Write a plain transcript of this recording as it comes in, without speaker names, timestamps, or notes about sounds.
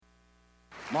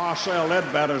Marcel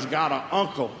Ledbetter's got an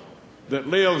uncle that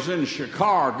lives in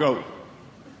Chicago.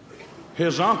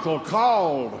 His uncle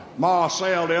called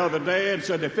Marcel the other day and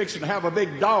said they're fixing to have a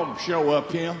big dog show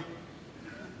up here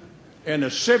in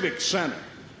the Civic Center.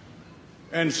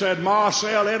 And said,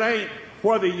 Marcel, it ain't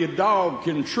whether your dog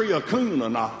can tree a coon or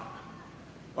not,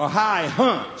 or how he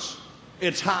hunts.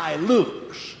 It's how he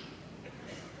looks.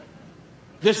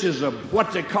 This is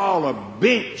what they call a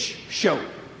bench show.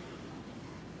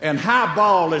 And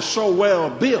Highball is so well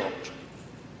built,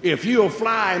 if you'll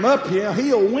fly him up here,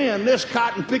 he'll win this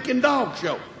cotton-picking dog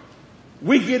show.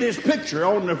 We get his picture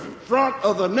on the front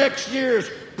of the next year's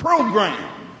program.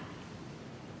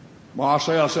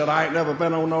 Marcel said, I ain't never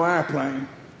been on no airplane.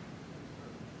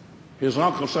 His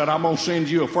uncle said, I'm going to send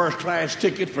you a first-class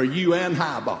ticket for you and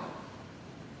Highball.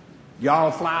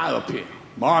 Y'all fly up here.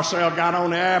 Marcel got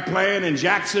on the airplane in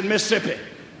Jackson, Mississippi,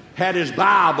 had his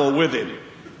Bible with him.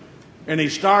 And he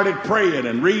started praying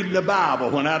and reading the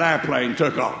Bible when that airplane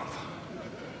took off.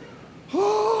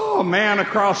 Oh, a man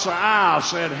across the aisle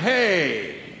said,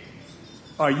 hey,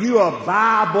 are you a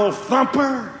Bible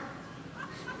thumper?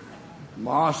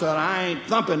 Ma said, I ain't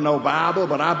thumping no Bible,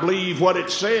 but I believe what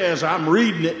it says. I'm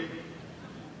reading it.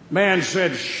 Man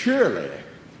said, surely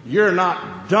you're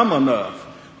not dumb enough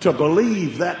to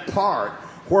believe that part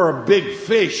where a big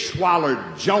fish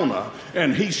swallowed Jonah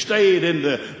and he stayed in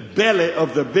the belly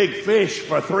of the big fish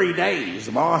for 3 days.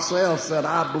 Marcel said,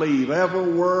 I believe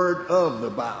every word of the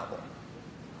Bible.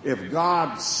 If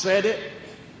God said it,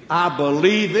 I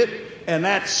believe it, and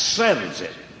that settles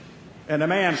it. And the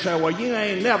man said, well, you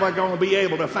ain't never going to be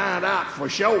able to find out for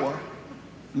sure.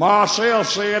 Marcel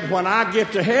said, when I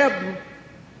get to heaven,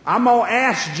 I'm going to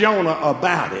ask Jonah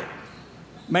about it.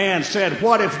 Man said,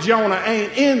 what if Jonah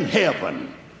ain't in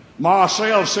heaven?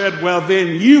 Marcel said, well,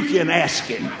 then you can ask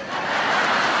him.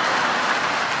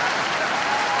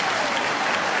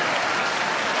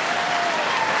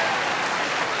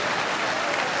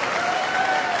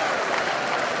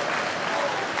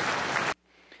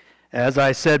 As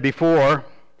I said before,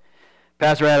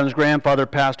 Pastor Adam's grandfather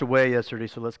passed away yesterday,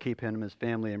 so let's keep him and his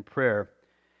family in prayer.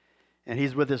 And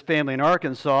he's with his family in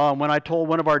Arkansas. And when I told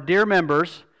one of our dear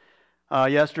members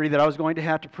yesterday that I was going to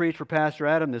have to preach for Pastor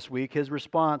Adam this week, his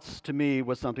response to me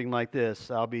was something like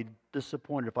this: I'll be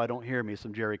disappointed if I don't hear me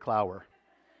some Jerry Clower.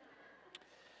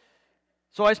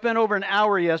 So I spent over an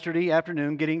hour yesterday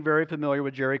afternoon getting very familiar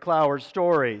with Jerry Clower's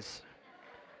stories.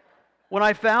 When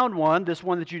I found one, this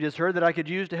one that you just heard, that I could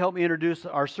use to help me introduce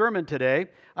our sermon today,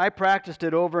 I practiced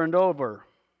it over and over.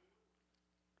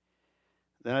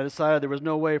 Then I decided there was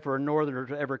no way for a northerner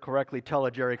to ever correctly tell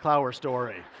a Jerry Clower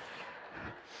story.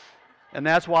 And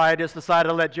that's why I just decided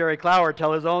to let Jerry Clower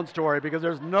tell his own story, because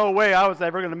there's no way I was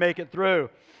ever going to make it through.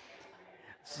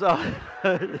 So,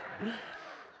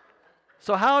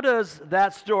 so how does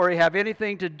that story have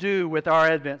anything to do with our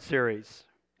Advent series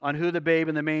on who the babe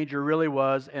in the manger really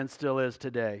was and still is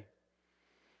today?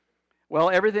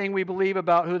 Well, everything we believe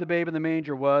about who the babe in the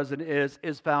manger was and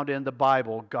is found in the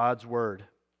Bible, God's Word.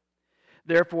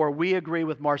 Therefore, we agree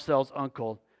with Marcel's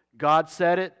uncle. God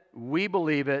said it, we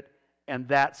believe it, and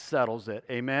that settles it.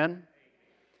 Amen?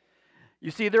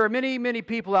 You see, there are many, many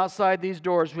people outside these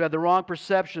doors who have the wrong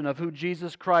perception of who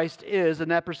Jesus Christ is, and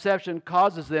that perception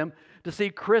causes them to see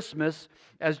Christmas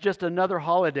as just another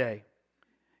holiday,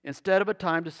 instead of a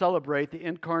time to celebrate the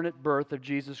incarnate birth of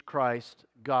Jesus Christ,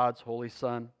 God's Holy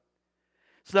Son.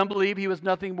 Some believe he was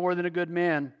nothing more than a good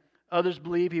man. Others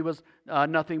believe he was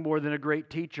nothing more than a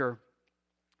great teacher.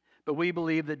 But we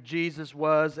believe that Jesus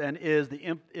was and is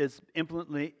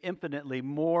infinitely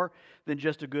more than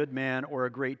just a good man or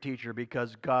a great teacher,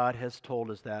 because God has told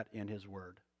us that in His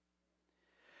Word.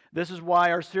 This is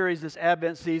why our series this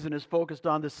Advent season is focused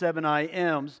on the 7 I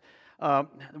Ams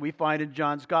we find in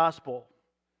John's Gospel.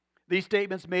 These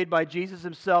statements made by Jesus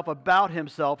Himself about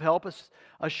Himself help us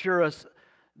assure us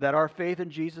that our faith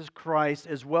in Jesus Christ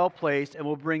is well placed and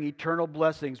will bring eternal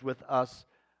blessings with us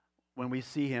when we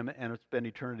see Him and spend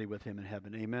eternity with Him in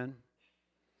heaven. Amen?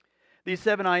 These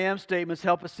 7 I Am statements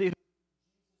help us see who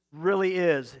He really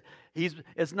is.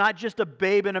 It's not just a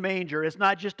babe in a manger. It's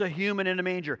not just a human in a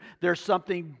manger. There's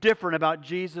something different about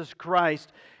Jesus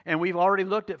Christ. And we've already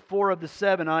looked at 4 of the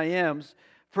 7 I Ams.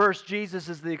 First, Jesus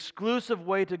is the exclusive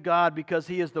way to God because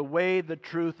He is the way, the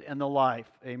truth, and the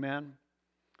life. Amen?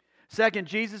 Second,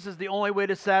 Jesus is the only way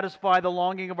to satisfy the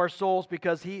longing of our souls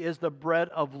because He is the bread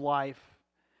of life.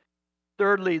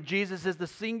 Thirdly, Jesus is the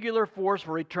singular force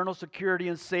for eternal security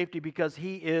and safety because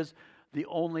He is the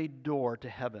only door to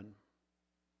heaven.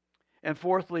 And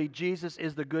fourthly, Jesus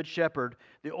is the good shepherd,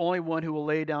 the only one who will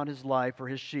lay down His life for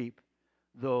His sheep,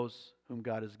 those whom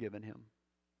God has given Him.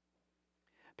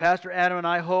 Pastor Adam and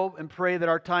I hope and pray that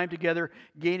our time together,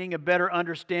 gaining a better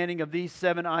understanding of these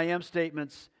 7 I am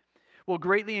statements, will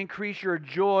greatly increase your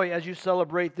joy as you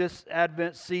celebrate this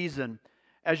Advent season,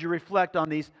 as you reflect on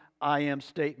these I am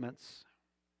statements.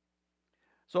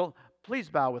 So please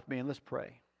bow with me and let's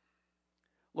pray.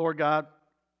 Lord God,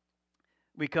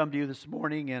 we come to you this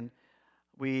morning and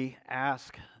we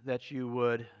ask that you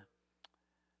would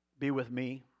be with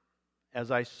me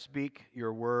as I speak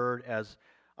your word, as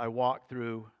I walk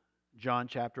through John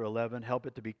chapter 11. Help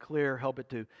it to be clear. Help it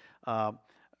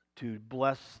to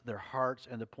bless their hearts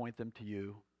and to point them to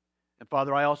you. And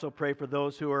Father, I also pray for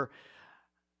those who are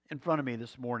in front of me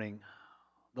this morning,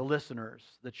 the listeners,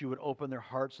 that you would open their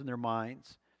hearts and their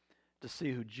minds to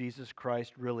see who Jesus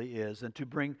Christ really is, and to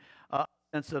bring a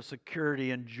sense of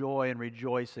security and joy and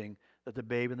rejoicing that the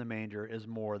babe in the manger is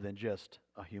more than just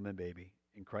a human baby.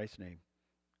 In Christ's name,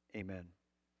 amen.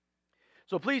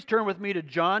 So please turn with me to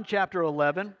John chapter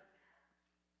 11.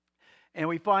 And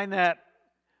we find that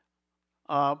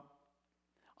on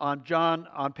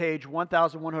page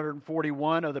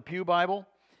 1141 of the Pew Bible.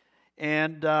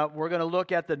 And we're going to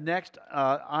look at the next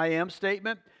I am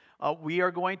statement. I'd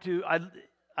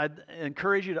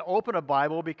encourage you to open a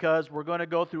Bible because we're going to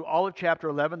go through all of chapter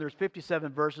 11. There's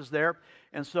 57 verses there.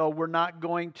 And so we're not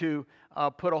going to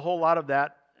put a whole lot of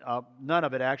that, none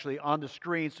of it actually, on the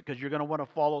screens because you're going to want to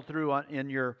follow through in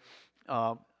your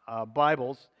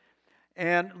Bibles.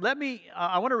 And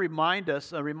I want to remind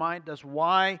us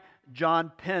why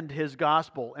John penned his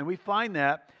gospel. And we find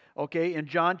that, in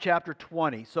John chapter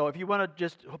 20. So if you want to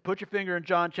just put your finger in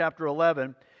John chapter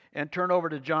 11 and turn over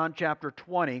to John chapter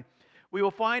 20, we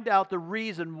will find out the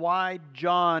reason why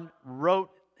John wrote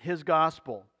his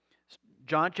gospel.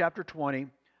 John chapter 20,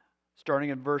 starting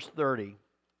in verse 30.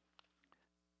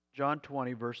 John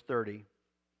 20, verse 30.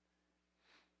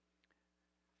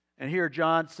 And here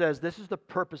John says, "This is the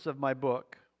purpose of my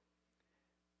book."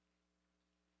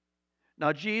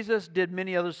 Now Jesus did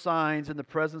many other signs in the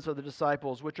presence of the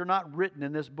disciples, which are not written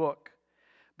in this book.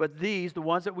 But these, the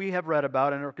ones that we have read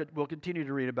about and will continue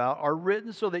to read about, are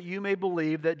written so that you may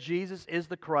believe that Jesus is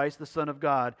the Christ, the Son of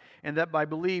God, and that by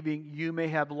believing you may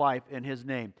have life in His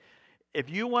name. If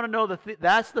you want to know,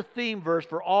 that's the theme verse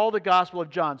for all the Gospel of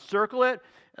John. Circle it.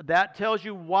 That tells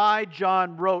you why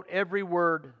John wrote every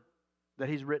word that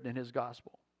he's written in his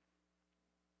Gospel.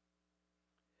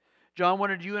 John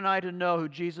wanted you and I to know who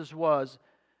Jesus was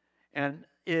and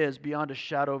is beyond a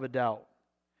shadow of a doubt.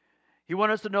 He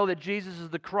wanted us to know that Jesus is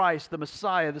the Christ, the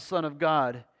Messiah, the Son of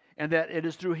God, and that it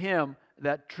is through Him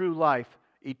that true life,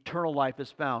 eternal life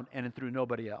is found, and through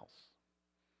nobody else.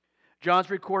 John's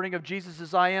recording of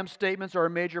Jesus' I am statements are a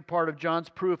major part of John's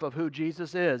proof of who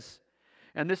Jesus is.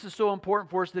 And this is so important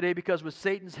for us today because with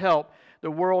Satan's help, the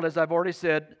world, as I've already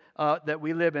said, that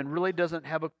we live in really doesn't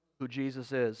have a clue who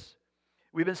Jesus is.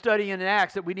 We've been studying in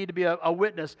Acts that we need to be a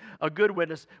witness, a good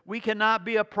witness. We cannot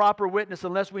be a proper witness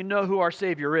unless we know who our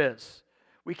Savior is.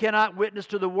 We cannot witness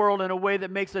to the world in a way that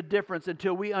makes a difference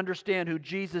until we understand who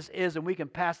Jesus is and we can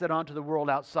pass that on to the world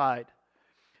outside.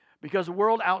 Because the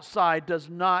world outside does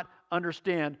not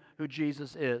understand who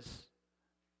Jesus is.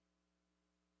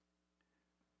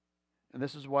 And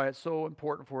this is why it's so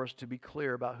important for us to be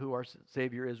clear about who our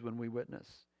Savior is when we witness.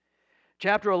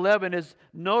 Chapter 11 is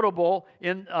notable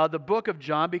in the book of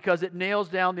John because it nails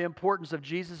down the importance of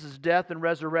Jesus' death and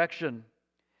resurrection.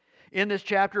 In this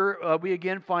chapter, we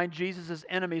again find Jesus'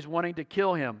 enemies wanting to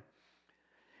kill him.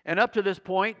 And up to this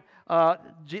point,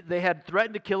 they had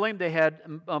threatened to kill him. They had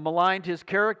maligned his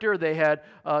character. They had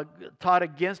taught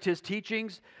against his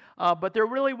teachings. But there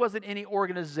really wasn't any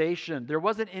organization. There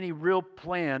wasn't any real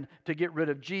plan to get rid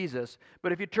of Jesus.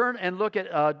 But if you turn and look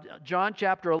at John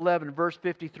chapter 11, verse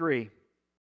 53.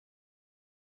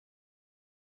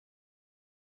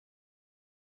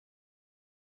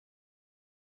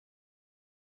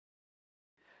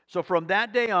 So from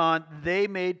that day on, they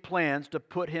made plans to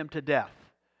put him to death.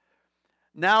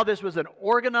 Now this was an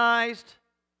organized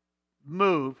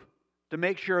move to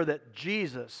make sure that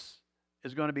Jesus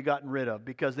is going to be gotten rid of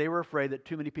because they were afraid that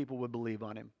too many people would believe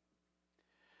on him.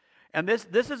 And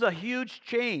this is a huge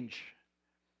change.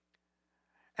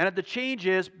 And the change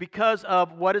is because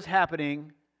of what is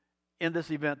happening in this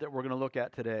event that we're going to look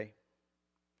at today.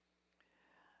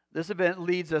 This event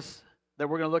that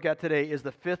we're going to look at today is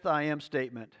the fifth I am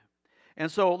statement. And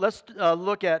so let's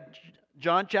look at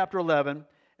John chapter 11,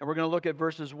 and we're going to look at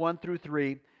verses 1 through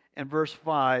 3 and verse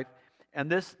 5.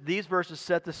 And these verses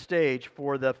set the stage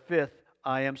for the fifth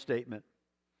I am statement.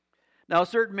 Now a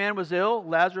certain man was ill,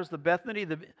 Lazarus of Bethany,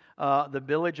 the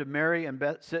village of Mary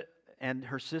and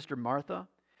her sister Martha.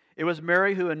 It was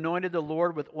Mary who anointed the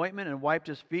Lord with ointment and wiped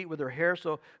his feet with her hair,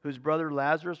 so whose brother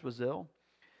Lazarus was ill.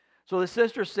 So the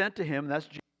sisters sent to him, that's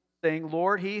Jesus, saying,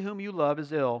 Lord, he whom you love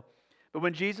is ill. But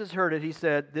when Jesus heard it, he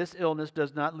said, this illness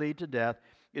does not lead to death.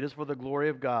 It is for the glory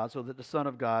of God, so that the Son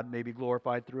of God may be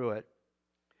glorified through it.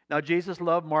 Now Jesus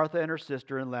loved Martha and her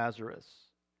sister and Lazarus.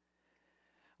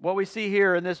 What we see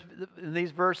here in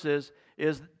these verses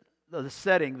is the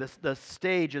setting, the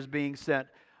stage is being set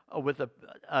with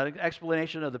an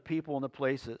explanation of the people and the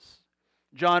places.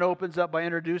 John opens up by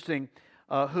introducing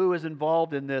who is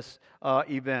involved in this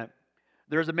event.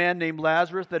 There's a man named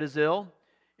Lazarus that is ill.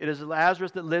 It is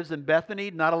Lazarus that lives in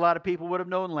Bethany. Not a lot of people would have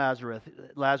known Lazarus.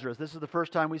 This is the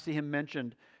first time we see him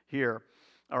mentioned here.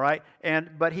 All right,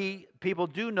 but people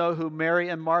do know who Mary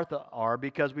and Martha are,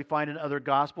 because we find in other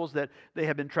Gospels that they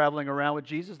have been traveling around with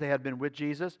Jesus. They have been with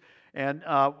Jesus, and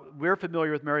we're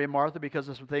familiar with Mary and Martha because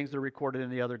of some things that are recorded in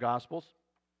the other Gospels.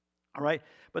 All right,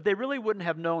 but they really wouldn't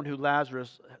have known who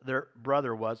Lazarus, their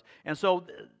brother, was. And so,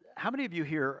 how many of you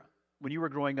here, when you were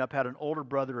growing up, had an older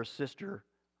brother or sister?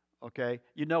 Okay,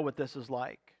 you know what this is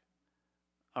like.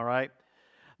 All right,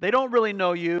 they don't really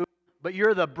know you, but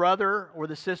you're the brother or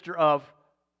the sister of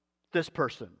this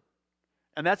person.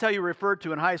 And that's how you referred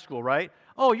to in high school, right?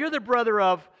 Oh, you're the brother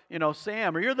of,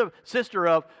 Sam, or you're the sister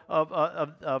of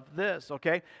this,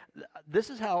 okay? This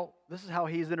is how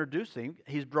he's introducing.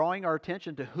 He's drawing our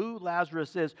attention to who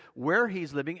Lazarus is, where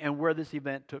he's living, and where this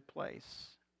event took place.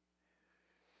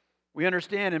 We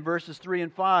understand in verses 3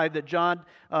 and 5 that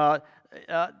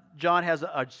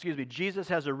Jesus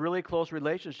has a really close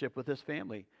relationship with this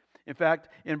family. In fact,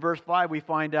 in verse 5, we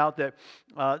find out that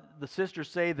the sisters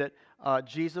say that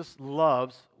Jesus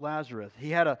loves Lazarus. He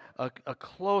had a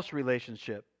close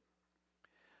relationship.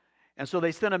 And so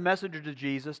they sent a messenger to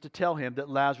Jesus to tell him that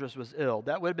Lazarus was ill.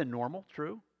 That would have been normal,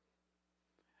 true?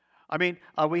 I mean,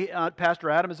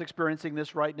 Pastor Adam is experiencing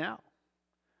this right now.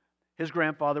 His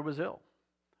grandfather was ill.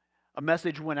 A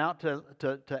message went out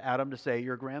to Adam to say,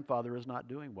 your grandfather is not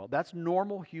doing well. That's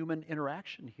normal human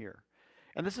interaction here.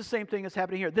 And this is the same thing that's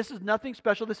happening here. This is nothing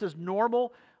special. This is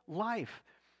normal life.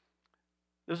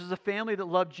 This is a family that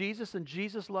loved Jesus, and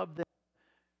Jesus loved them.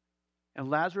 And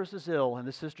Lazarus is ill, and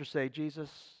the sisters say, Jesus,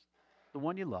 the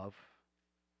one you love,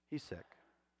 he's sick.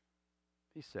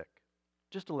 He's sick.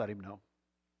 Just to let him know.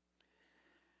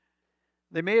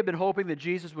 They may have been hoping that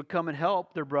Jesus would come and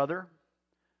help their brother.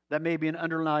 That may be an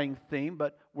underlying theme,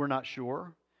 but we're not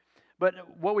sure. But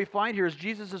what we find here is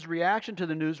Jesus' reaction to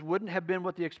the news wouldn't have been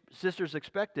what the sisters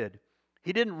expected.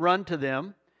 He didn't run to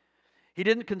them. He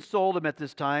didn't console them at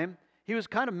this time. He was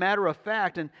kind of matter of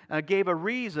fact and gave a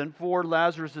reason for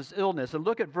Lazarus' illness. And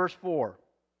look at verse 4.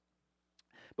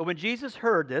 But when Jesus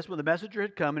heard this, when the messenger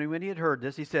had come and when he had heard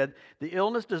this, he said, the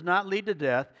illness does not lead to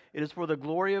death. It is for the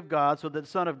glory of God, so that the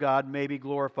Son of God may be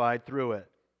glorified through it.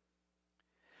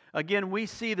 Again, we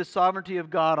see the sovereignty of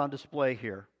God on display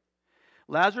here.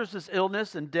 Lazarus'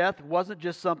 illness and death wasn't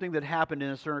just something that happened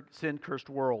in a sin-cursed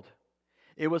world.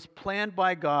 It was planned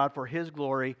by God for His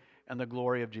glory and the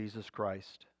glory of Jesus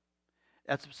Christ.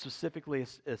 That's specifically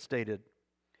stated.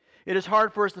 It is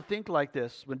hard for us to think like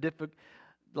this. When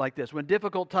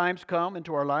difficult times come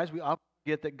into our lives, we often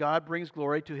forget that God brings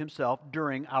glory to Himself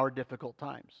during our difficult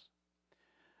times.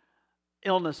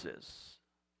 Illnesses,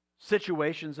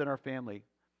 situations in our family,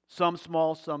 some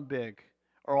small, some big,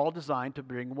 are all designed to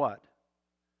bring what?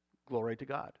 Glory to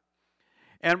God.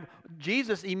 And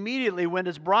Jesus immediately, when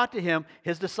it's brought to Him,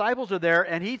 His disciples are there,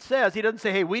 and He doesn't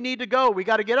say, hey, we need to go, we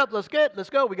got to get up, let's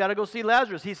go, we got to go see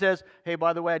Lazarus. He says, hey,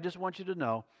 by the way, I just want you to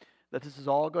know that this is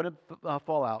all going to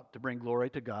fall out to bring glory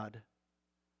to God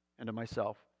and to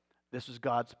myself. This is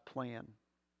God's plan.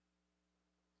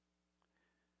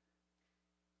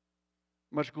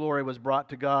 Much glory was brought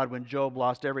to God when Job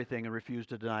lost everything and refused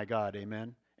to deny God.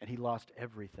 Amen? And he lost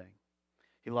everything.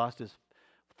 He lost his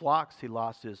flocks. He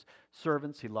lost his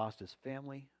servants. He lost his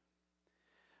family.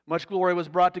 Much glory was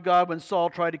brought to God when Saul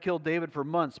tried to kill David for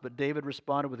months, but David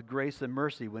responded with grace and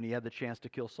mercy when he had the chance to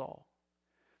kill Saul.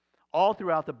 All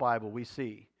throughout the Bible we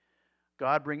see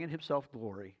God bringing Himself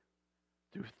glory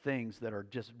through things that are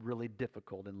just really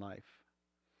difficult in life.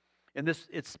 And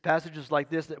it's passages like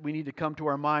this that we need to come to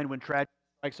our mind when tragedy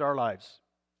strikes our lives.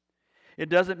 It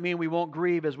doesn't mean we won't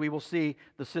grieve, as we will see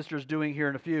the sisters doing here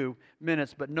in a few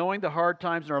minutes, but knowing the hard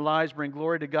times in our lives bring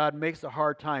glory to God makes the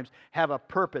hard times have a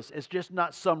purpose. It's just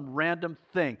not some random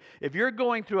thing. If you're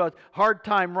going through a hard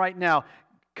time right now,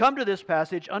 come to this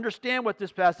passage, understand what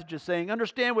this passage is saying,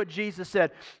 understand what Jesus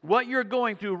said. What you're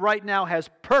going through right now has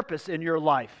purpose in your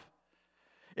life.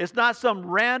 It's not some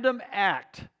random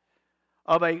act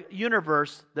of a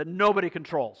universe that nobody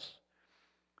controls.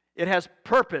 It has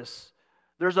purpose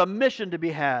There's a mission to be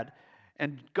had,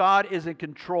 and God is in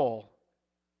control,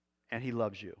 and He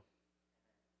loves you.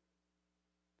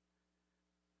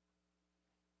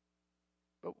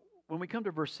 But when we come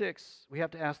to verse 6, we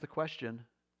have to ask the question,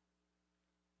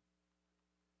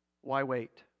 why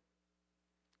wait?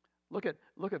 Look at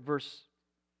verse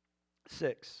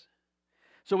 6.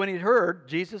 So when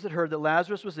Jesus had heard that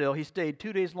Lazarus was ill, he stayed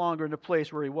 2 days longer in the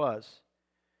place where he was.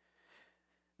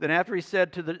 Then after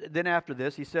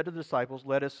this, he said to the disciples,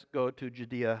 "Let us go to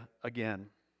Judea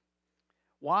again."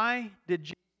 Why did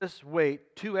Jesus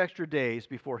wait 2 extra days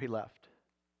before he left?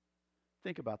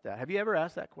 Think about that. Have you ever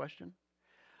asked that question?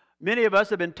 Many of us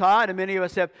have been taught, and many of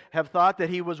us have thought that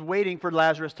he was waiting for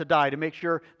Lazarus to die to make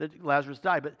sure that Lazarus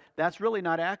died, but that's really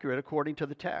not accurate according to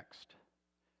the text.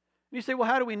 And you say, well,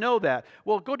 how do we know that?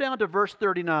 Well, go down to verse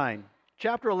 39,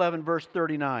 chapter 11, verse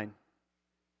 39.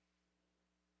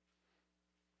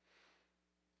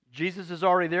 Jesus is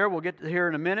already there. We'll get to here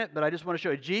in a minute, but I just want to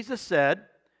show you. Jesus said,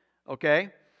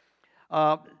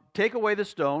 take away the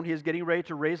stone. He is getting ready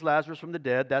to raise Lazarus from the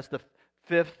dead. That's the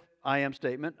fifth I am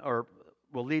statement, or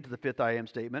will lead to the fifth I am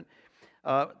statement.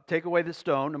 Take away the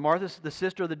stone. And Martha, the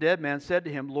sister of the dead man, said to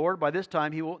him, Lord, by this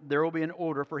time there will be an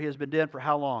odor, for he has been dead for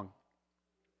how long?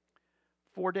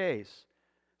 4 days.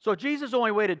 So Jesus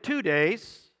only waited 2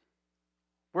 days.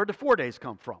 Where did the 4 days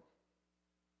come from?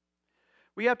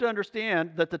 We have to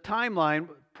understand that the timeline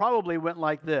probably went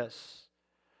like this.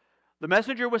 The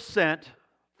messenger was sent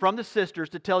from the sisters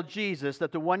to tell Jesus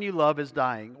that the one you love is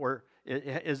dying or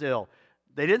is ill.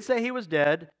 They didn't say he was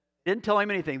dead. Didn't tell him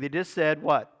anything. They just said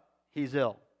what? He's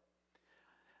ill.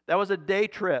 That was a day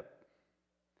trip.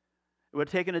 It would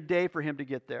have taken a day for him to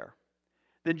get there.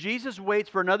 Then Jesus waits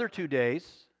for another 2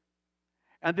 days.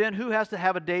 And then who has to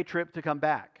have a day trip to come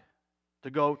back? To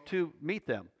go to meet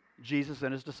them? Jesus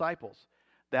and his disciples.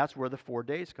 That's where the 4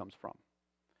 days comes from.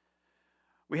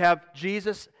 We have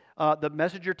Jesus, the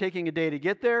messenger, taking a day to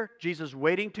get there, Jesus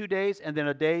waiting 2 days, and then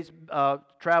a day's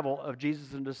travel of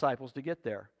Jesus and disciples to get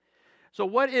there. So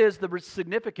what is the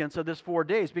significance of this 4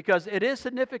 days? Because it is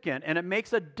significant, and it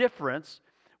makes a difference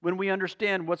when we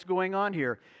understand what's going on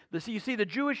here. You see, the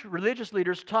Jewish religious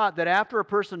leaders taught that after a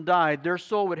person died, their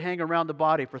soul would hang around the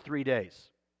body for 3 days.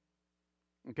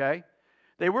 Okay?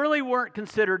 They really weren't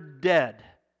considered dead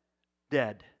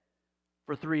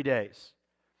for 3 days.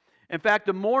 In fact,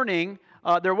 the mourning,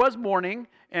 there was mourning,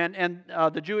 and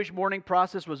the Jewish mourning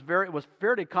process was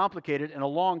fairly complicated and a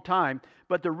long time,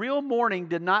 but the real mourning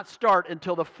did not start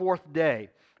until the 4th day.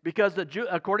 Because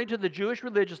according to the Jewish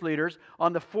religious leaders,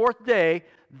 on the 4th day,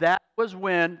 that was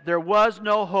when there was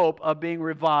no hope of being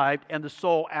revived and the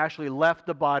soul actually left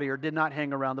the body or did not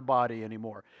hang around the body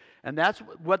anymore. And that's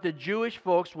what the Jewish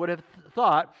folks would have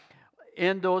thought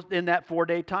in that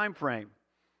 4-day time frame.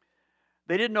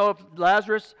 They didn't know if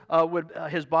Lazarus,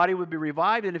 his body would be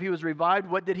revived, and if he was revived,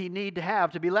 what did he need to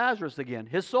have to be Lazarus again?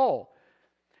 His soul.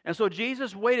 And so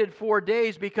Jesus waited 4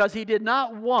 days because he did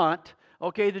not want,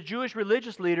 the Jewish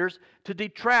religious leaders to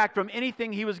detract from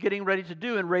anything he was getting ready to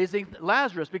do in raising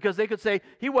Lazarus, because they could say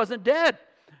he wasn't dead.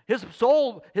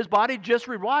 His body just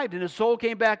revived, and his soul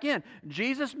came back in.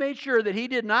 Jesus made sure that he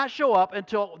did not show up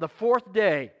until the 4th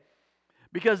day,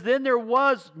 because then there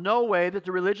was no way that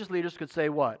the religious leaders could say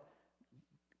what?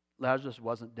 Lazarus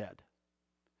wasn't dead.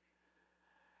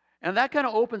 And that kind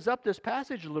of opens up this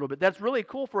passage a little bit. That's really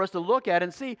cool for us to look at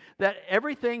and see that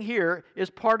everything here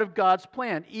is part of God's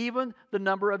plan, even the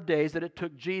number of days that it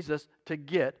took Jesus to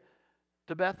get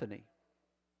to Bethany.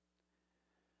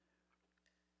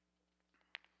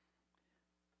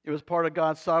 It was part of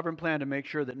God's sovereign plan to make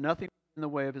sure that nothing was in the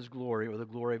way of his glory or the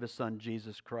glory of his Son,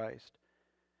 Jesus Christ.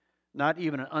 Not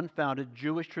even an unfounded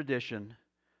Jewish tradition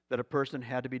that a person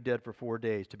had to be dead for 4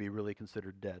 days to be really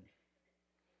considered dead.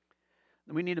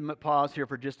 We need to pause here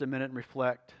for just a minute and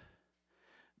reflect.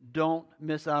 Don't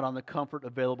miss out on the comfort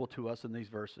available to us in these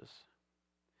verses.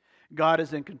 God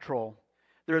is in control.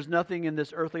 There is nothing in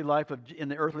the earthly life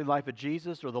of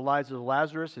Jesus or the lives of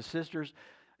Lazarus, his sisters,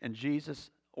 and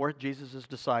Jesus or Jesus'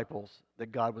 disciples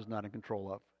that God was not in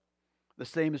control of. The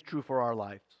same is true for our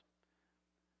lives.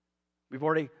 We've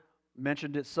already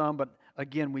mentioned it some, but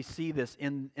again, we see this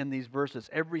in these verses.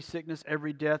 Every sickness,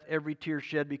 every death, every tear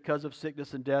shed because of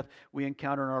sickness and death we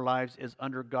encounter in our lives is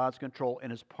under God's control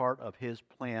and is part of his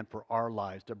plan for our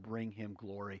lives to bring him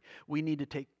glory. We need to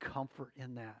take comfort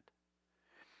in that.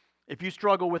 If you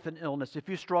struggle with an illness, it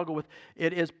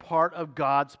is part of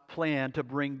God's plan to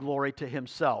bring glory to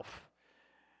himself.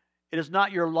 It is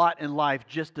not your lot in life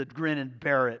just to grin and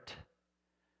bear it.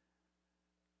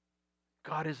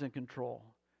 God is in control,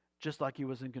 just like he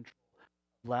was in control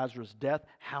Lazarus' death,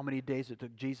 how many days it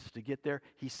took Jesus to get there.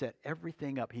 He set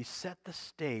everything up. He set the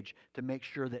stage to make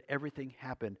sure that everything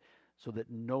happened so that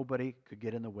nobody could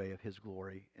get in the way of his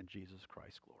glory and Jesus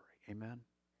Christ's glory. Amen?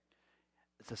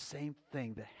 It's the same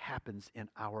thing that happens in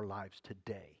our lives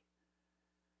today.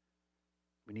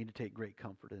 We need to take great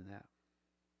comfort in that.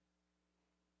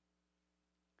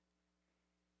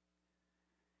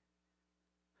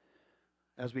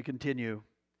 As we continue,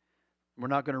 we're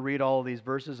not going to read all of these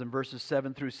verses. In verses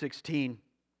 7 through 16,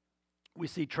 we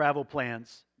see travel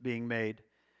plans being made.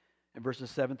 In verses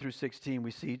 7 through 16,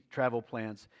 we see travel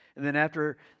plans. And then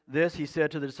after this, he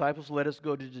said to the disciples, "Let us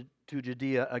go to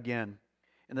Judea again."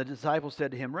 And the disciples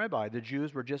said to him, "Rabbi, the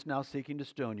Jews were just now seeking to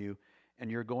stone you, and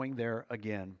you're going there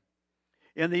again."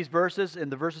 In these verses, in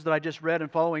the verses that I just read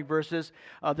and following verses,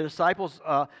 the disciples,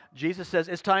 Jesus says,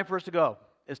 it's time for us to go.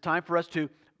 It's time for us to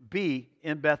be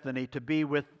in Bethany, to be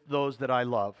with those that I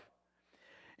love.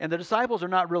 And the disciples are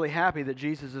not really happy that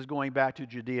Jesus is going back to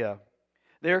Judea.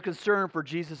 They are concerned for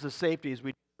Jesus' safety, as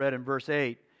we read in verse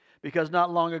 8, because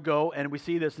not long ago, and we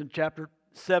see this in chapter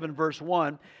 7, verse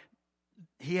 1,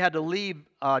 he had to leave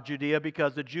Judea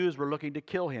because the Jews were looking to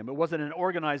kill him. It wasn't an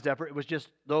organized effort. It was just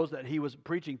those that he was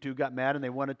preaching to got mad and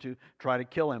they wanted to try to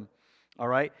kill him. All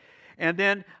right? And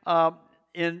then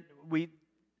in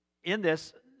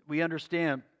this, we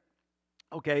understand,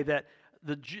 okay, that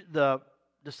the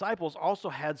disciples also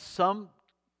had some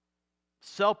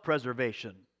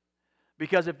self-preservation.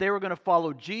 Because if they were going to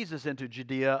follow Jesus into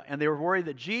Judea and they were worried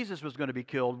that Jesus was going to be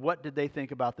killed, what did they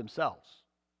think about themselves?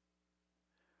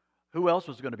 Who else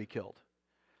was going to be killed?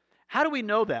 How do we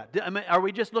know that? I mean, are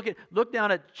we just look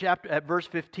down at verse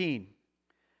 15.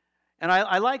 And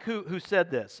I like who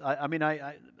said this.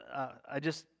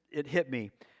 It hit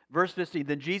me. Verse 15,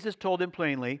 then Jesus told him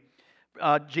plainly.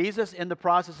 Jesus, in the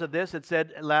process of this, had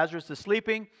said Lazarus is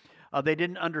sleeping. They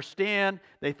didn't understand.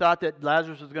 They thought that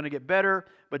Lazarus was going to get better.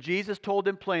 But Jesus told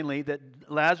them plainly that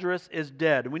Lazarus is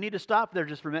dead. We need to stop there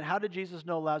just for a minute. How did Jesus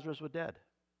know Lazarus was dead?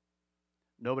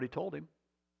 Nobody told him.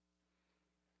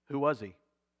 Who was he?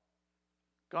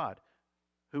 God.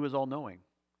 Who is all-knowing?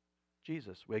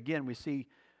 Jesus. Again, we see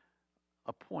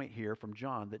a point here from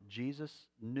John that Jesus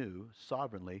knew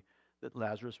sovereignly that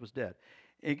Lazarus was dead.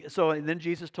 So then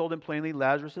Jesus told him plainly,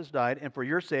 Lazarus has died, and for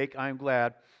your sake I am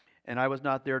glad, and I was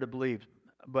not there to believe,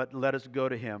 but let us go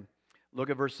to him. Look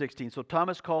at verse 16. So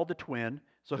Thomas called the twin.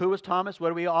 So who was Thomas? What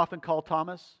do we often call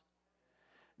Thomas?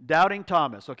 Doubting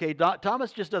Thomas. Okay,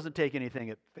 Thomas just doesn't take anything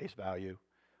at face value.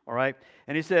 All right?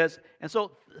 And he says, and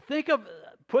so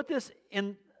put this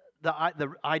in the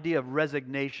idea of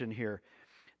resignation here.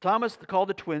 Thomas, called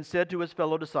the twin, said to his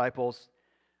fellow disciples,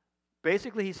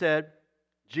 basically he said,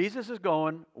 Jesus is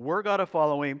going, we're going to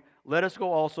follow him, let us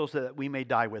go also so that we may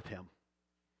die with him.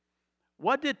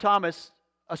 What did Thomas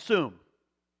assume?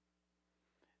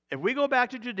 If we go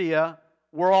back to Judea,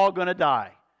 we're all going to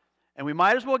die. And we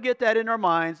might as well get that in our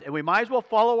minds, and we might as well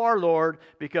follow our Lord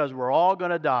because we're all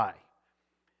going to die.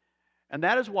 And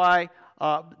that is why,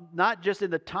 not just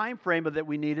in the time frame that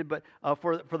we needed, but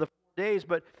for the 4 days,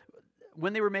 but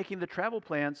when they were making the travel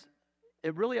plans,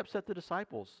 it really upset the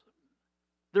disciples.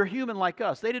 They're human like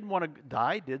us. They didn't want to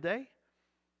die, did they?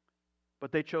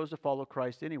 But they chose to follow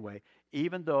Christ anyway,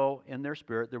 even though in their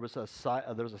spirit there was a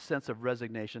sense of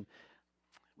resignation.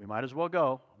 We might as well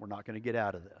go. We're not going to get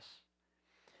out of this.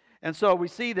 And so we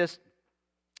see this,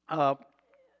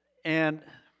 and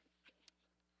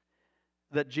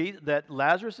that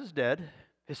Lazarus is dead.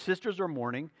 His sisters are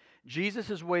mourning. Jesus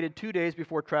has waited 2 days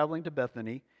before traveling to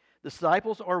Bethany. The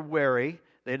disciples are wary.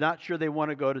 They're not sure they want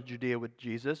to go to Judea with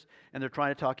Jesus, and they're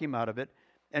trying to talk him out of it.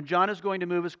 And John is going to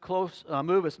move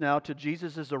us now to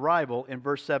Jesus' arrival in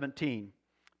verse 17.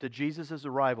 To Jesus'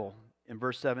 arrival in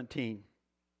verse 17.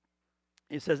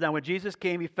 It says, now when Jesus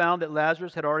came, he found that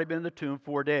Lazarus had already been in the tomb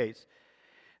 4 days.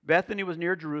 Bethany was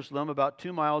near Jerusalem, about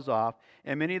 2 miles off,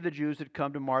 and many of the Jews had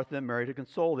come to Martha and Mary to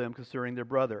console them concerning their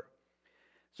brother.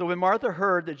 So when Martha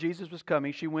heard that Jesus was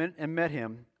coming, she went and met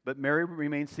him, but Mary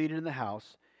remained seated in the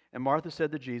house. And Martha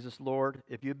said to Jesus, Lord,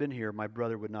 if you had been here, my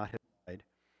brother would not have died.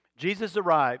 Jesus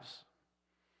arrives.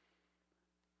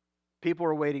 People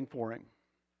are waiting for him.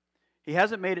 He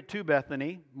hasn't made it to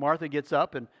Bethany. Martha gets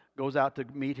up and goes out to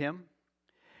meet him.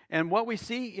 And what we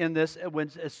see in this,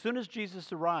 as soon as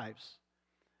Jesus arrives,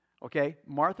 okay,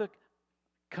 Martha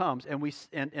comes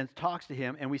and talks to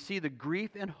him, and we see the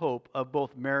grief and hope of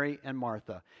both Mary and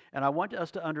Martha. And I want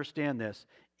us to understand this.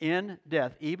 In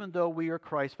death, even though we are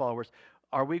Christ followers,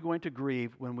 are we going to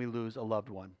grieve when we lose a loved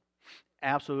one?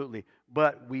 Absolutely.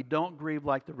 But we don't grieve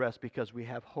like the rest because we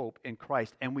have hope in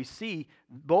Christ. And we see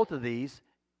both of these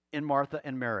in Martha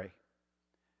and Mary.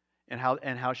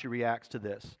 and how she reacts to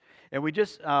this. And we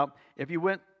just, if you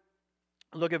went,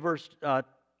 look at verse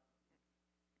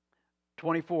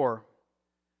 24.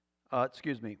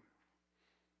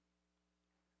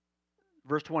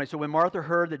 Verse 20, so when Martha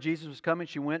heard that Jesus was coming,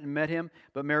 she went and met him,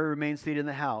 but Mary remained seated in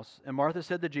the house. And Martha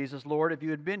said to Jesus, Lord, if you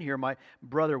had been here, my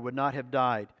brother would not have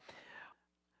died.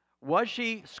 Was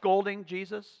she scolding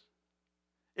Jesus?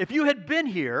 If you had been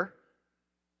here,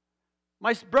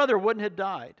 my brother wouldn't have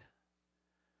died.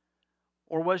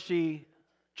 Or was she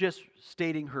just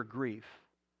stating her grief?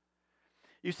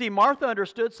 You see, Martha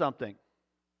understood something,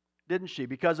 didn't she?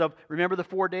 Because of, remember the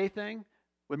 4-day thing?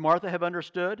 Would Martha have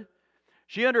understood?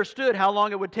 She understood how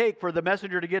long it would take for the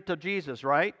messenger to get to Jesus,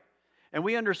 right? And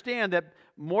we understand that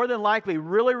more than likely,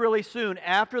 really, really soon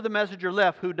after the messenger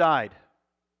left, who died?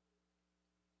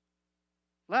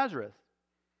 Lazarus.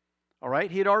 All right,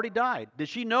 he had already died. Did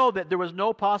she know that there was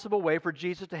no possible way for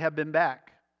Jesus to have been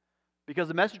back? Because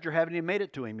the messenger hadn't even made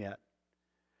it to him yet.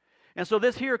 And so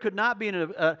this here could not be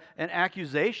an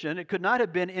accusation. It could not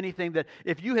have been anything that,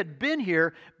 if you had been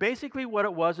here, basically what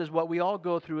it was is what we all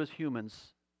go through as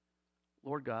humans.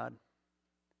 Lord God,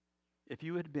 if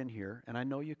you had been here, and I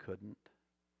know you couldn't,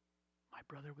 my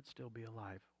brother would still be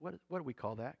alive. What do we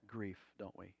call that? Grief,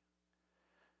 don't we?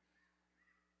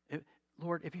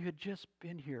 Lord, if you had just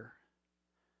been here,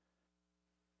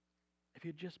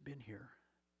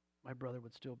 my brother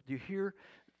would still. Do you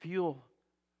feel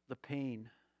the pain?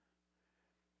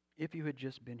 If you had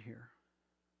just been here.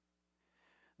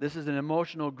 This is an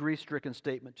emotional, grief-stricken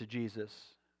statement to Jesus.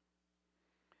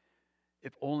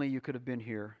 If only you could have been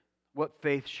here. What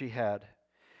faith she had.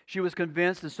 She was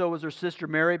convinced, and so was her sister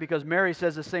Mary, because Mary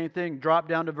says the same thing. Drop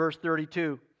down to verse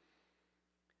 32.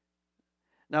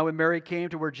 Now when Mary came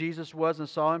to where Jesus was and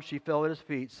saw him, she fell at his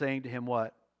feet, saying to him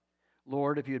what?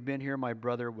 Lord, if you had been here, my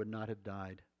brother would not have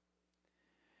died.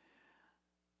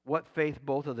 What faith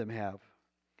both of them have.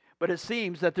 But it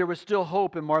seems that there was still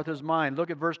hope in Martha's mind. Look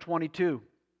at verse 22.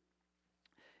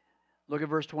 Look at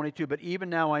verse 22. But even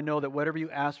now I know that whatever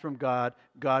you ask from God,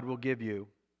 God will give you.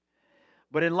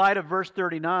 But in light of verse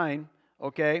 39,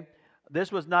 okay,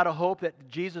 this was not a hope that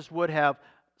Jesus would have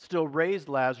still raised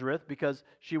Lazarus, because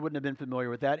she wouldn't have been familiar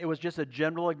with that. It was just a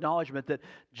general acknowledgement that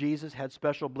Jesus had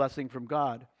special blessing from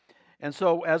God. And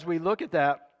so as we look at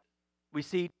that, we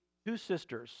see two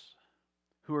sisters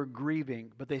who are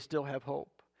grieving, but they still have hope.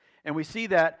 And we see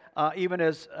that even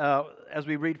as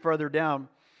we read further down.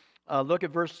 Look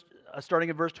at starting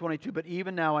at verse 22. But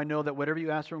even now I know that whatever you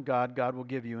ask from God, God will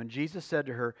give you. And Jesus said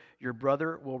to her, your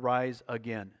brother will rise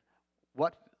again.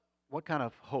 What kind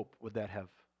of hope would that have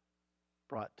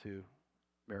brought to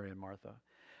Mary and Martha?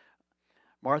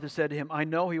 Martha said to him, I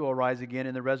know he will rise again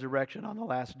in the resurrection on the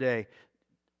last day.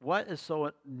 What is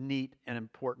so neat and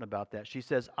important about that? She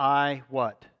says, I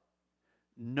what?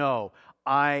 No.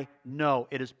 I know.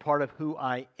 It is part of who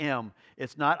I am.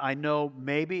 It's not I know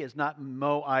maybe. It's not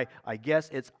I guess.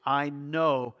 It's I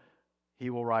know he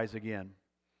will rise again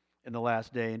in the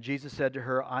last day. And Jesus said to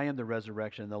her, I am the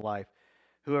resurrection and the life.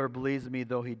 Whoever believes in me,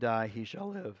 though he die, he shall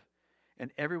live. And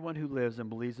everyone who lives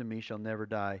and believes in me shall never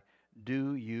die.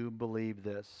 Do you believe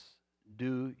this?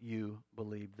 Do you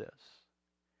believe this?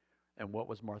 And what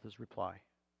was Martha's reply?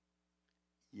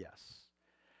 Yes.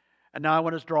 And now I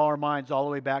want us to draw our minds all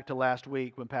the way back to last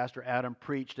week when Pastor Adam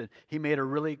preached, and he made a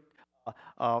really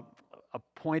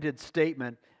pointed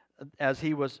statement as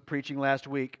he was preaching last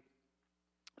week,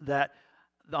 that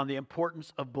on the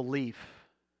importance of belief.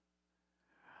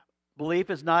 Belief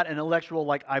is not an intellectual,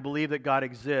 like I believe that God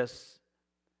exists.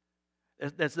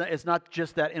 It's not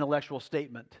just that intellectual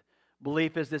statement.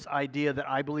 Belief is this idea that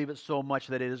I believe it so much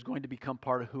that it is going to become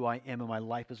part of who I am, and my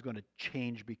life is going to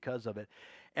change because of it.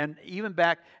 And even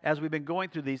back as we've been going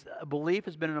through these, belief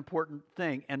has been an important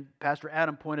thing, and Pastor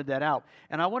Adam pointed that out.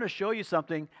 And I want to show you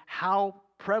something, how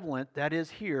prevalent that is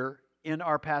here in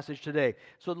our passage today.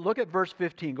 So look at verse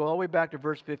 15. Go all the way back to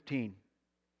verse 15.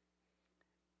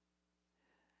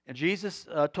 And Jesus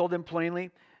told them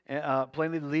plainly,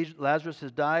 Lazarus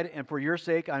has died, and for your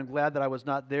sake I'm glad that I was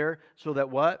not there, so that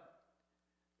what?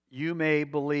 You may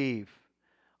believe.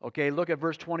 Okay, look at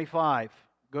verse 25.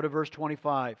 Go to verse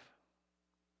 25.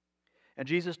 And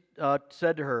Jesus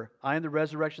said to her, I am the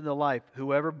resurrection and the life.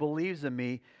 Whoever believes in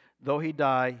me, though he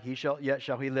die, yet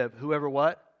shall he live. Whoever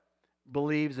what?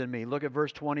 Believes in me. Look at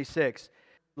verse 26.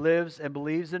 Lives and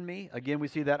believes in me. Again, we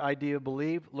see that idea of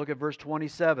believe. Look at verse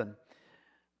 27.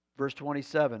 Verse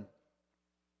 27.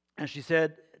 And she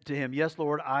said to him, yes,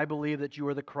 Lord, I believe that you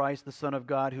are the Christ, the Son of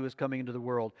God, who is coming into the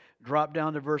world. Drop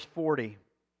down to verse 40.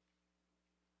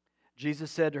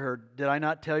 Jesus said to her, did I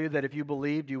not tell you that if you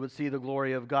believed, you would see the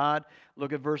glory of God?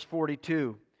 Look at verse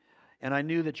 42. and I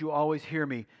knew that you always hear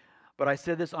me. But I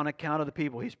said this on account of the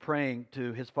people. He's praying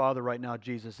to his Father right now,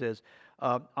 Jesus is.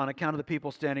 On account of the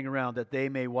people standing around, that they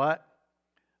may what?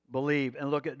 Believe.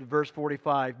 And look at verse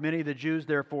 45. Many of the Jews,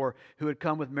 therefore, who had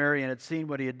come with Mary and had seen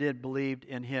what he did, believed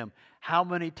in him. How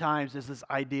many times is this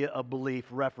idea of belief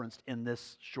referenced in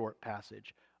this short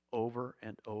passage? Over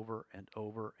and over and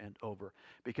over and over.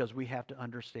 Because we have to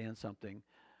understand something.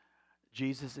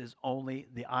 Jesus is only,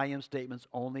 the I am statements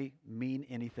only mean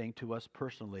anything to us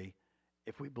personally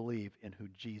if we believe in who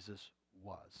Jesus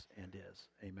was and is.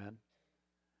 Amen?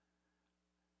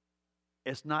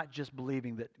 It's not just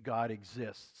believing that God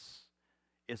exists.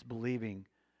 It's believing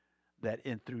that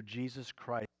through Jesus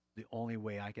Christ, the only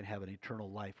way I can have an eternal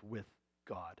life with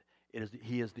God.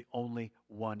 He is the only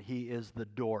one. He is the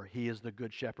door. He is the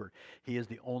good shepherd. He is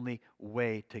the only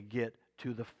way to get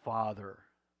to the Father.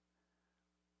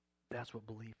 That's what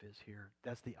belief is here.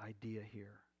 That's the idea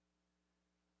here.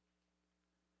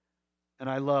 And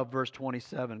I love verse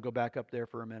 27. Go back up there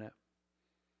for a minute.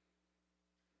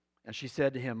 And she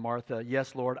said to him, Martha,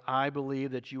 yes, Lord, I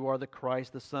believe that you are the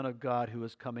Christ, the Son of God, who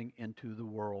is coming into the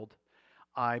world.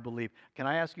 I believe. Can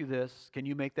I ask you this? Can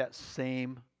you make that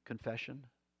same confession?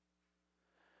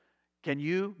 Can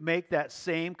you make that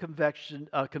same confession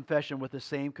with the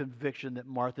same conviction that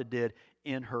Martha did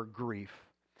in her grief?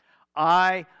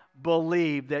 I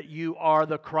believe that you are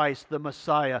the Christ, the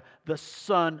Messiah, the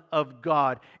Son of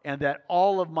God, and that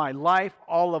all of my life,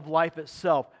 all of life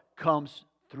itself, comes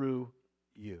through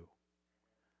you.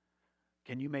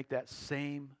 Can you make that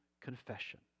same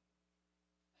confession?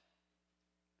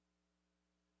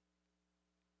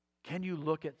 Can you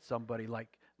look at somebody like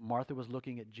Martha was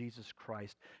looking at Jesus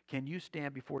Christ? Can you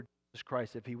stand before Jesus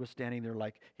Christ if he was standing there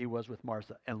like he was with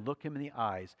Martha and look him in the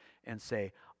eyes and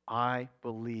say, I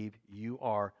believe you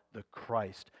are the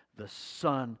Christ, the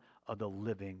Son of the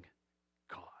living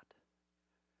God.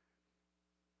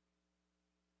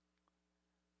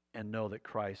 And know that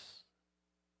Christ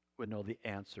would know the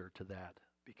answer to that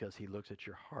because he looks at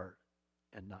your heart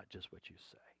and not just what you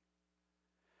say.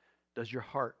 Does your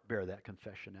heart bear that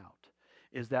confession out?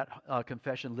 Is that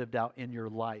confession lived out in your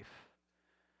life?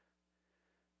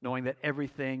 Knowing that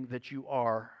everything that you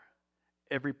are,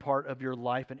 every part of your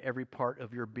life and every part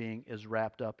of your being is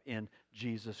wrapped up in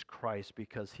Jesus Christ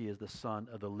because he is the Son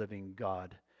of the living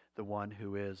God, the one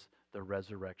who is the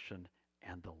resurrection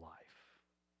and the life.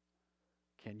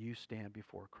 Can you stand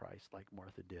before Christ like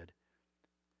Martha did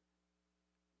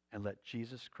and let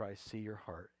Jesus Christ see your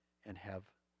heart and have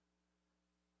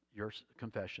your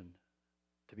confession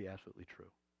to be absolutely true?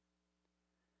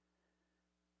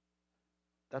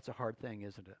 That's a hard thing,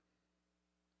 isn't it?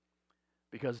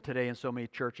 Because today in so many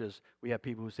churches, we have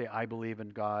people who say, I believe in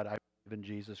God, I believe in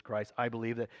Jesus Christ, I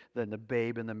believe that the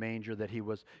babe in the manger, that he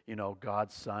was,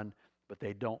 God's son, but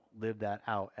they don't live that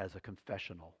out as a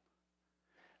confessional.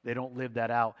 They don't live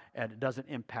that out, and it doesn't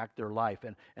impact their life.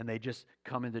 And they just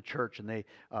come into church, and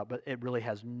but it really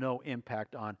has no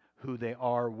impact on who they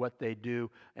are, what they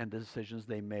do, and the decisions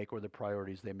they make or the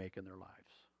priorities they make in their lives.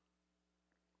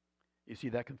 You see,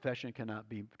 that confession cannot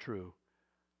be true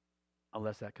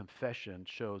unless that confession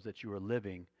shows that you are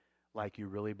living like you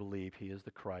really believe he is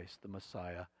the Christ, the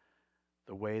Messiah,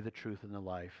 the way, the truth, and the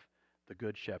life, the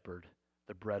good shepherd,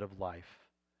 the bread of life.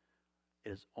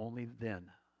 It is only then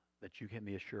that you can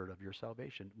be assured of your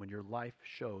salvation, when your life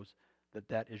shows that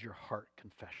that is your heart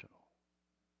confessional.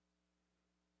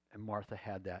 And Martha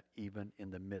had that even in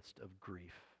the midst of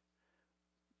grief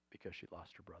because she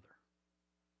lost her brother.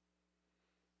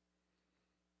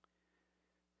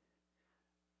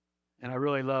 And I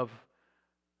really love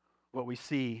what we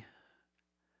see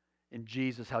in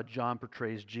Jesus, how John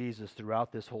portrays Jesus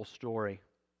throughout this whole story.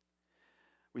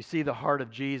 We see the heart of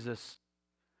Jesus.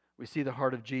 We see the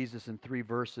heart of Jesus in 3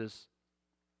 verses.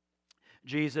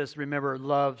 Jesus, remember,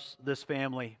 loves this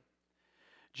family.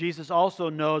 Jesus also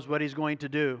knows what he's going to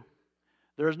do.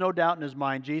 There is no doubt in his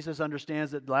mind. Jesus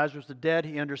understands that Lazarus is dead.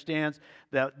 He understands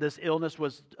that this illness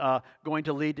was going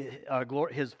to lead to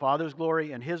his Father's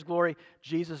glory and his glory.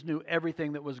 Jesus knew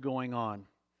everything that was going on.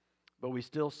 But we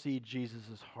still see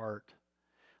Jesus' heart.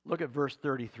 Look at verse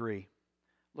 33.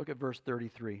 Look at verse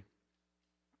 33.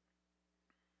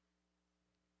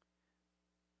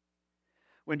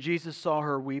 When Jesus saw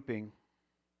her weeping,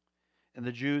 and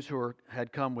the Jews who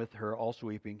had come with her also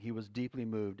weeping, he was deeply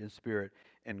moved in spirit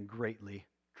and greatly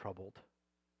troubled.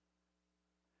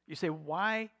 You say,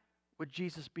 why would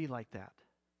Jesus be like that?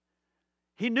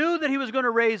 He knew that he was going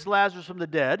to raise Lazarus from the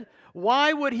dead.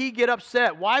 Why would he get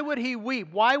upset? Why would he weep?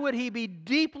 Why would he be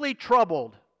deeply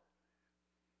troubled?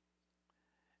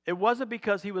 It wasn't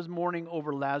because he was mourning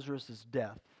over Lazarus'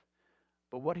 death,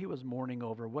 But what he was mourning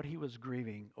over, what he was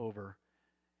grieving over,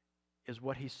 is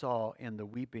what he saw in the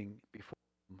weeping before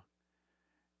him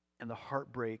and the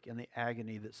heartbreak and the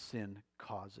agony that sin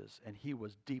causes. And he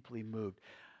was deeply moved.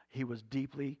 He was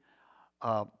deeply,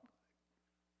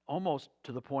 almost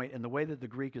to the point, in the way that the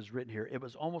Greek is written here, it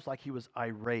was almost like he was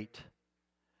irate.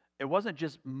 It wasn't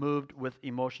just moved with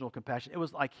emotional compassion. It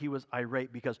was like he was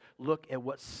irate because look at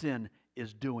what sin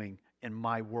is doing in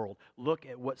my world. Look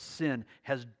at what sin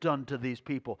has done to these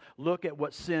people. Look at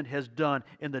what sin has done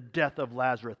in the death of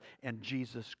Lazarus. And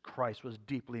Jesus Christ was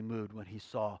deeply moved when he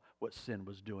saw what sin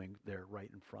was doing there right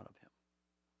in front of him.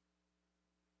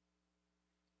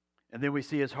 And then we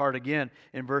see his heart again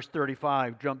in verse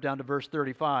 35. Jump down to verse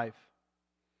 35.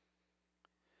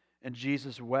 And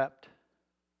Jesus wept.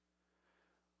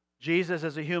 Jesus,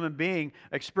 as a human being,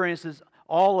 experiences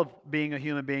all of being a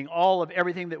human being, all of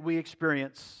everything that we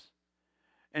experience.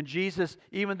 And Jesus,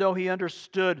 even though he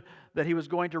understood that he was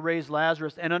going to raise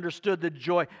Lazarus and understood the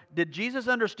joy, did Jesus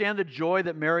understand the joy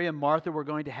that Mary and Martha were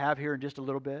going to have here in just a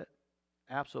little bit?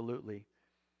 Absolutely.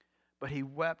 But he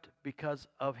wept because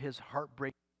of his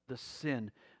heartbreak, the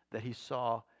sin that he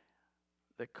saw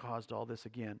that caused all this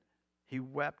again. He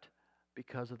wept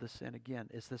because of the sin again.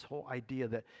 It's this whole idea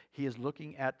that he is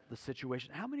looking at the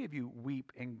situation. How many of you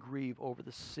weep and grieve over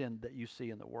the sin that you see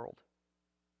in the world?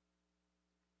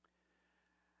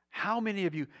 How many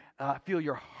of you feel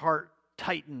your heart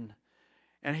tighten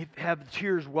and have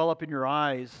tears well up in your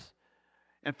eyes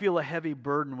and feel a heavy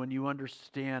burden when you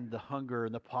understand the hunger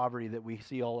and the poverty that we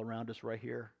see all around us right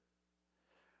here?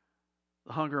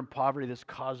 The hunger and poverty that's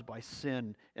caused by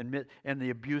sin and the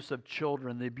abuse of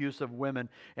children, the abuse of women,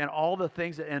 and all the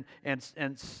things that,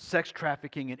 and sex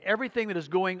trafficking and everything that is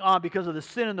going on because of the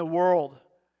sin in the world.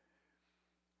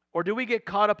 Or do we get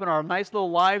caught up in our nice little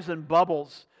lives and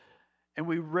bubbles and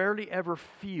we rarely ever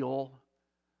feel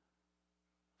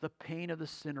the pain of the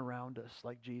sin around us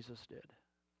like Jesus did?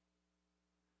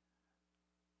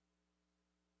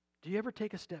 Do you ever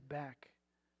take a step back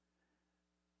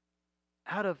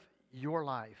out of your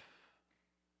life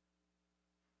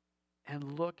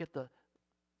and look at the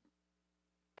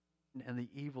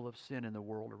evil of sin in the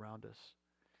world around us?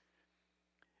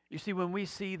 You see, when we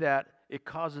see that, it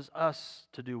causes us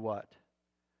to do what?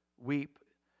 Weep.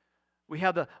 We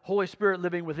have the Holy Spirit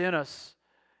living within us,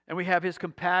 and we have His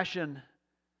compassion.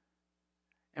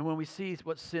 And when we see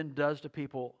what sin does to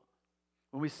people,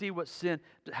 when we see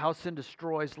how sin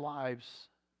destroys lives,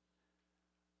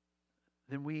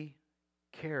 then we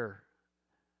care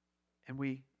and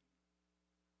we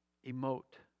emote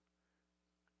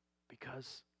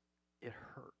because it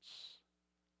hurts.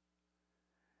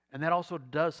 And that also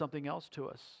does something else to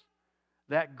us.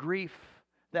 That grief,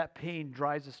 that pain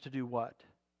drives us to do what?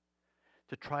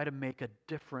 To try to make a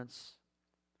difference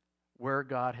where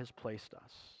God has placed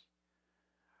us.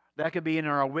 That could be in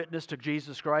our witness to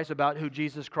Jesus Christ about who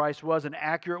Jesus Christ was, an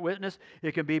accurate witness.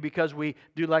 It can be because we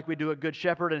do like we do at Good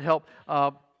Shepherd and help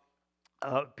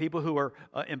people who are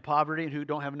in poverty and who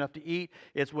don't have enough to eat.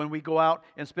 It's when we go out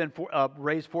and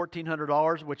raise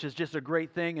 $1,400, which is just a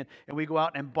great thing, and we go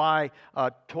out and buy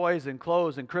toys and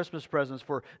clothes and Christmas presents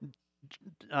for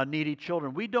needy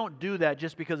children. We don't do that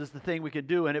just because it's the thing we can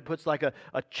do and it puts like a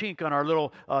chink on our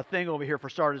little thing over here for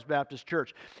Sardis Baptist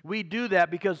Church. We do that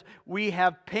because we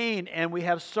have pain and we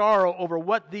have sorrow over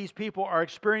what these people are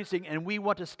experiencing, and we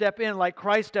want to step in like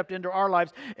Christ stepped into our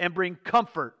lives and bring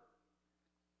comfort.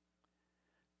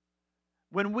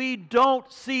 When we don't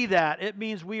see that, it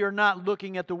means we are not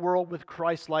looking at the world with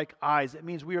Christ-like eyes. It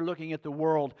means we are looking at the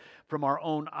world from our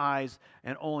own eyes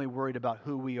and only worried about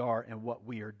who we are and what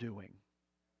we are doing.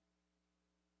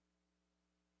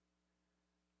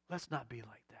 Let's not be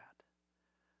like that.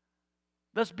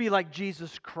 Let's be like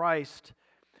Jesus Christ,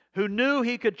 who knew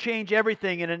He could change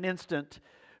everything in an instant,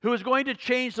 who was going to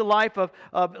change the life of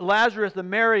Lazarus and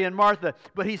Mary and Martha,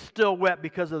 but He still wept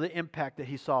because of the impact that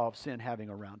He saw of sin having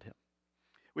around Him.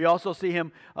 We also see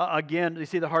Him again, we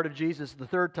see the heart of Jesus the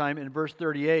third time in verse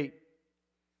 38.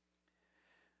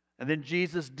 And then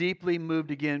Jesus, deeply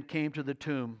moved again, came to the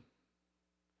tomb.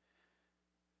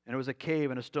 And it was a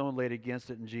cave and a stone laid against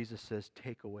it, and Jesus says,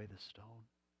 "Take away the stone."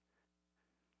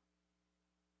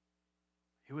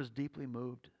 He was deeply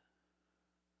moved.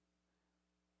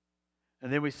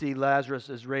 And then we see Lazarus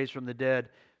is raised from the dead.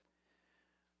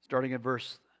 Starting at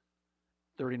verse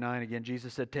 39 again,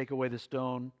 Jesus said, "Take away the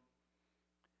stone."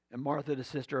 And Martha, the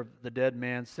sister of the dead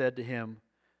man, said to Him,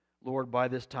 "Lord, by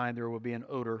this time there will be an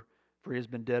odor, for he has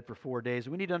been dead for 4 days."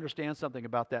 We need to understand something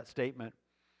about that statement.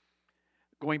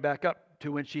 Going back up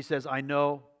to when she says, "I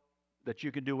know that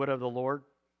you can do whatever the Lord,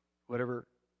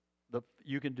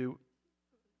 you can do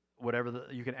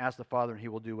you can ask the Father and He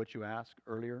will do what you ask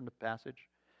earlier in the passage.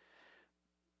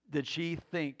 Did she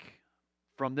think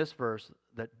from this verse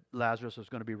that Lazarus was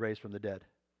going to be raised from the dead?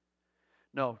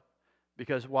 No.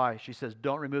 Because why? She says,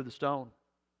 don't remove the stone.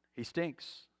 He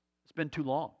stinks. It's been too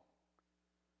long.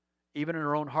 Even in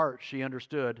her own heart, she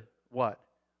understood what?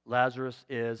 Lazarus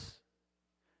is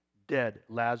dead.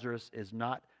 Lazarus is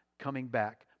not coming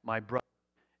back. My brother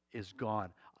is gone.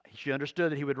 She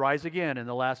understood that he would rise again in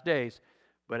the last days,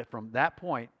 but from that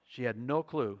point, she had no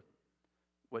clue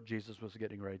what Jesus was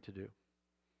getting ready to do.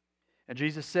 And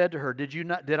Jesus said to her,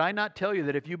 Did I not tell you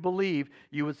that if you believe,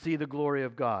 you would see the glory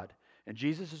of God? And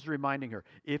Jesus is reminding her,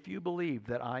 if you believe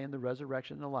that I am the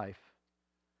resurrection and the life,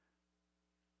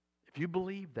 if you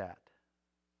believe that,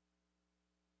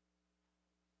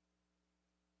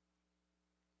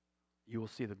 you will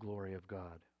see the glory of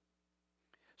God.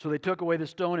 So they took away the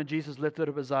stone, and Jesus lifted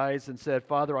up his eyes and said,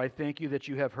 Father, I thank you that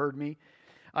you have heard me.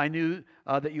 I knew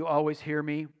that you always hear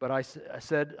me, but I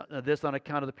said this on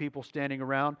account of the people standing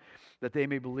around, that they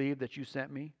may believe that you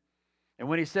sent me. And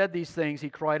when he said these things, he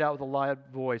cried out with a loud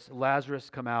voice, Lazarus,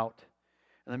 come out.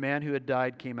 And the man who had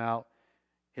died came out,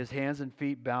 his hands and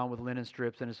feet bound with linen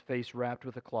strips, and his face wrapped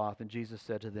with a cloth. And Jesus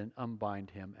said to them,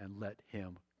 unbind him and let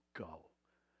him go.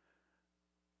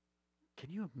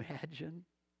 Can you imagine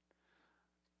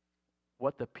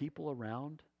what the people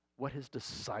around, what his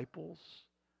disciples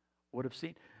would have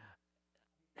seen?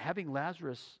 Having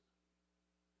Lazarus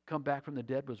come back from the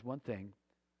dead was one thing,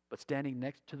 but standing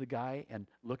next to the guy and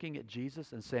looking at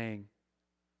Jesus and saying,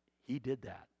 he did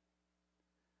that.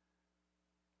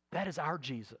 That is our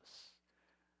Jesus.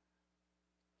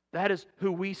 That is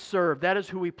who we serve. That is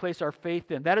who we place our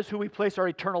faith in. That is who we place our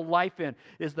eternal life in,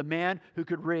 is the man who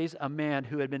could raise a man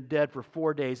who had been dead for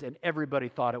 4 days and everybody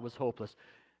thought it was hopeless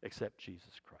except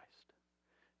Jesus Christ.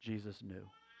 Jesus knew.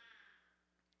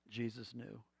 Jesus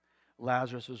knew.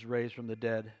 Lazarus was raised from the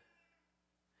dead.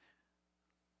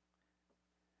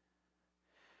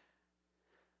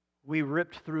 We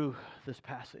ripped through this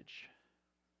passage.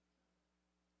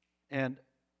 And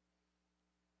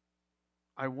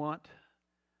I want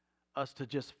us to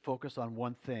just focus on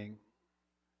one thing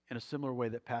in a similar way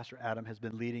that Pastor Adam has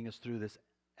been leading us through this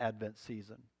Advent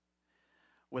season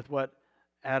with what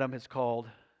Adam has called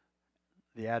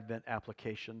the Advent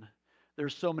application.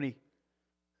 There's so many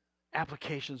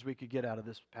applications we could get out of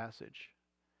this passage.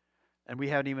 And we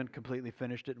haven't even completely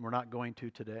finished it, and we're not going to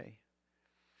today.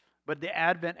 But the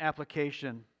Advent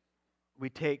application we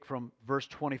take from verse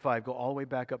 25, go all the way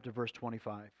back up to verse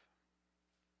 25.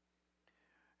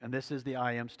 And this is the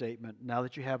I am statement. Now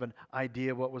that you have an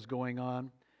idea of what was going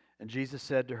on, and Jesus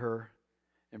said to her,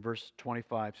 in verse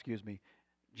 25,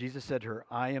 Jesus said to her,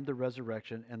 I am the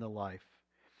resurrection and the life.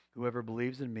 Whoever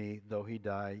believes in me, though he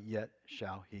die, yet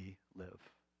shall he live.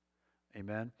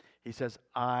 Amen. He says,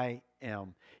 I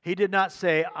am. He did not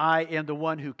say, I am the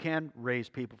one who can raise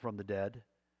people from the dead.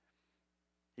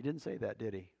 He didn't say that,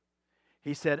 did he?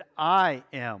 He said, I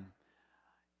am.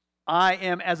 I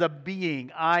am as a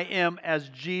being. I am as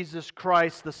Jesus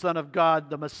Christ, the Son of God,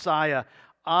 the Messiah.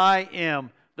 I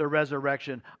am the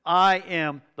resurrection. I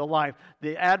am the life.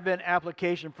 The Advent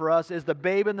application for us is the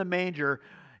babe in the manger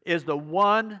is the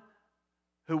one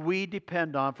who we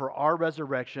depend on for our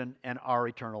resurrection and our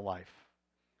eternal life.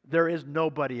 There is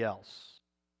nobody else.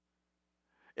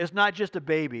 It's not just a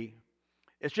baby.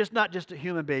 It's just not just a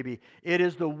human baby. It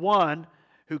is the one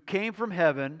who came from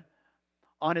heaven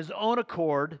on his own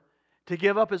accord to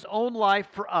give up his own life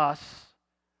for us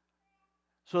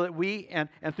so that we, and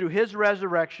through his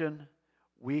resurrection,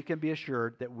 we can be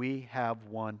assured that we have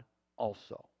one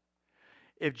also.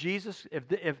 If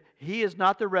he is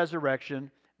not the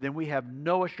resurrection, then we have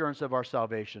no assurance of our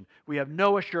salvation. We have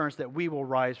no assurance that we will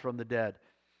rise from the dead.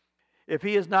 If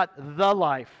he is not the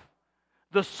life,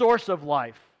 the source of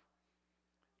life,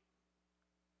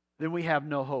 then we have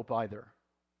no hope either.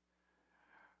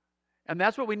 And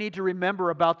that's what we need to remember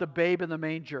about the babe in the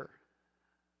manger.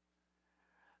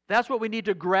 That's what we need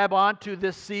to grab onto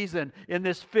this season in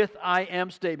this fifth I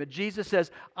am statement. Jesus says,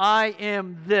 I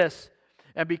am this.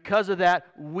 And because of that,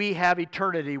 we have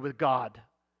eternity with God.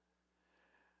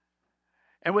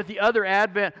 And with the other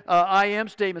Advent I am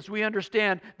statements, we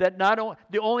understand that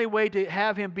the only way to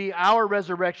have him be our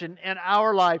resurrection and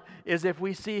our life is if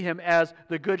we see him as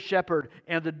the good shepherd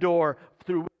and the door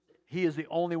through which he is the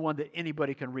only one that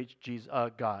anybody can reach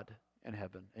God in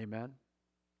heaven. Amen?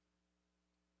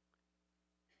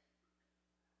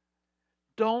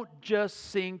 Don't just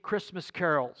sing Christmas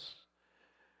carols.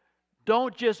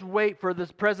 Don't just wait for the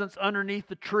presents underneath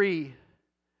the tree.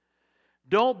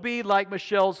 Don't be like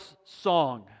Michelle's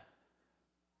song.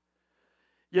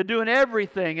 You're doing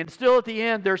everything, and still at the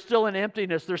end, there's still an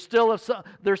emptiness. There's still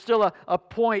a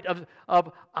point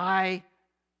of I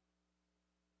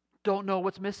don't know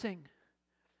what's missing.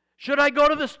 Should I go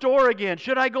to the store again?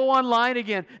 Should I go online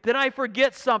again? Did I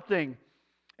forget something?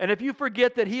 And if you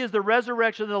forget that He is the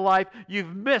resurrection and the life,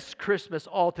 you've missed Christmas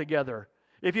altogether.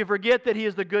 If you forget that He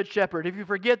is the good shepherd, if you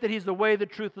forget that He's the way, the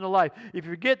truth, and the life, if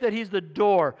you forget that He's the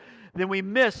door, then we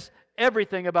miss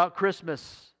everything about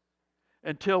Christmas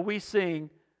until we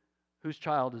sing, "Whose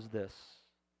child is this?"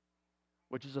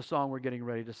 which is a song we're getting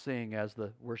ready to sing as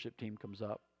the worship team comes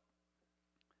up.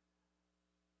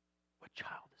 What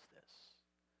child is this?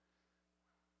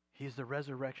 He is the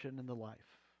resurrection and the life.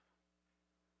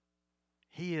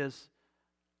 He is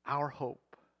our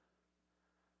hope.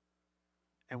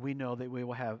 And we know that we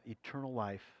will have eternal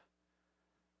life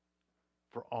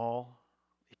for all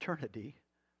eternity,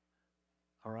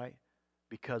 all right,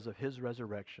 because of His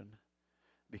resurrection,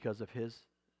 because of His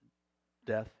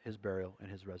death, His burial, and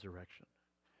His resurrection.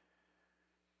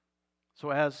 So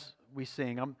as we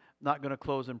sing, I'm not going to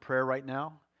close in prayer right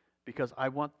now, because I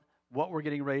want what we're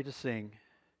getting ready to sing,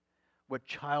 "What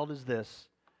child is this?"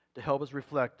 to help us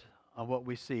reflect on what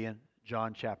we see in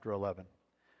John chapter 11.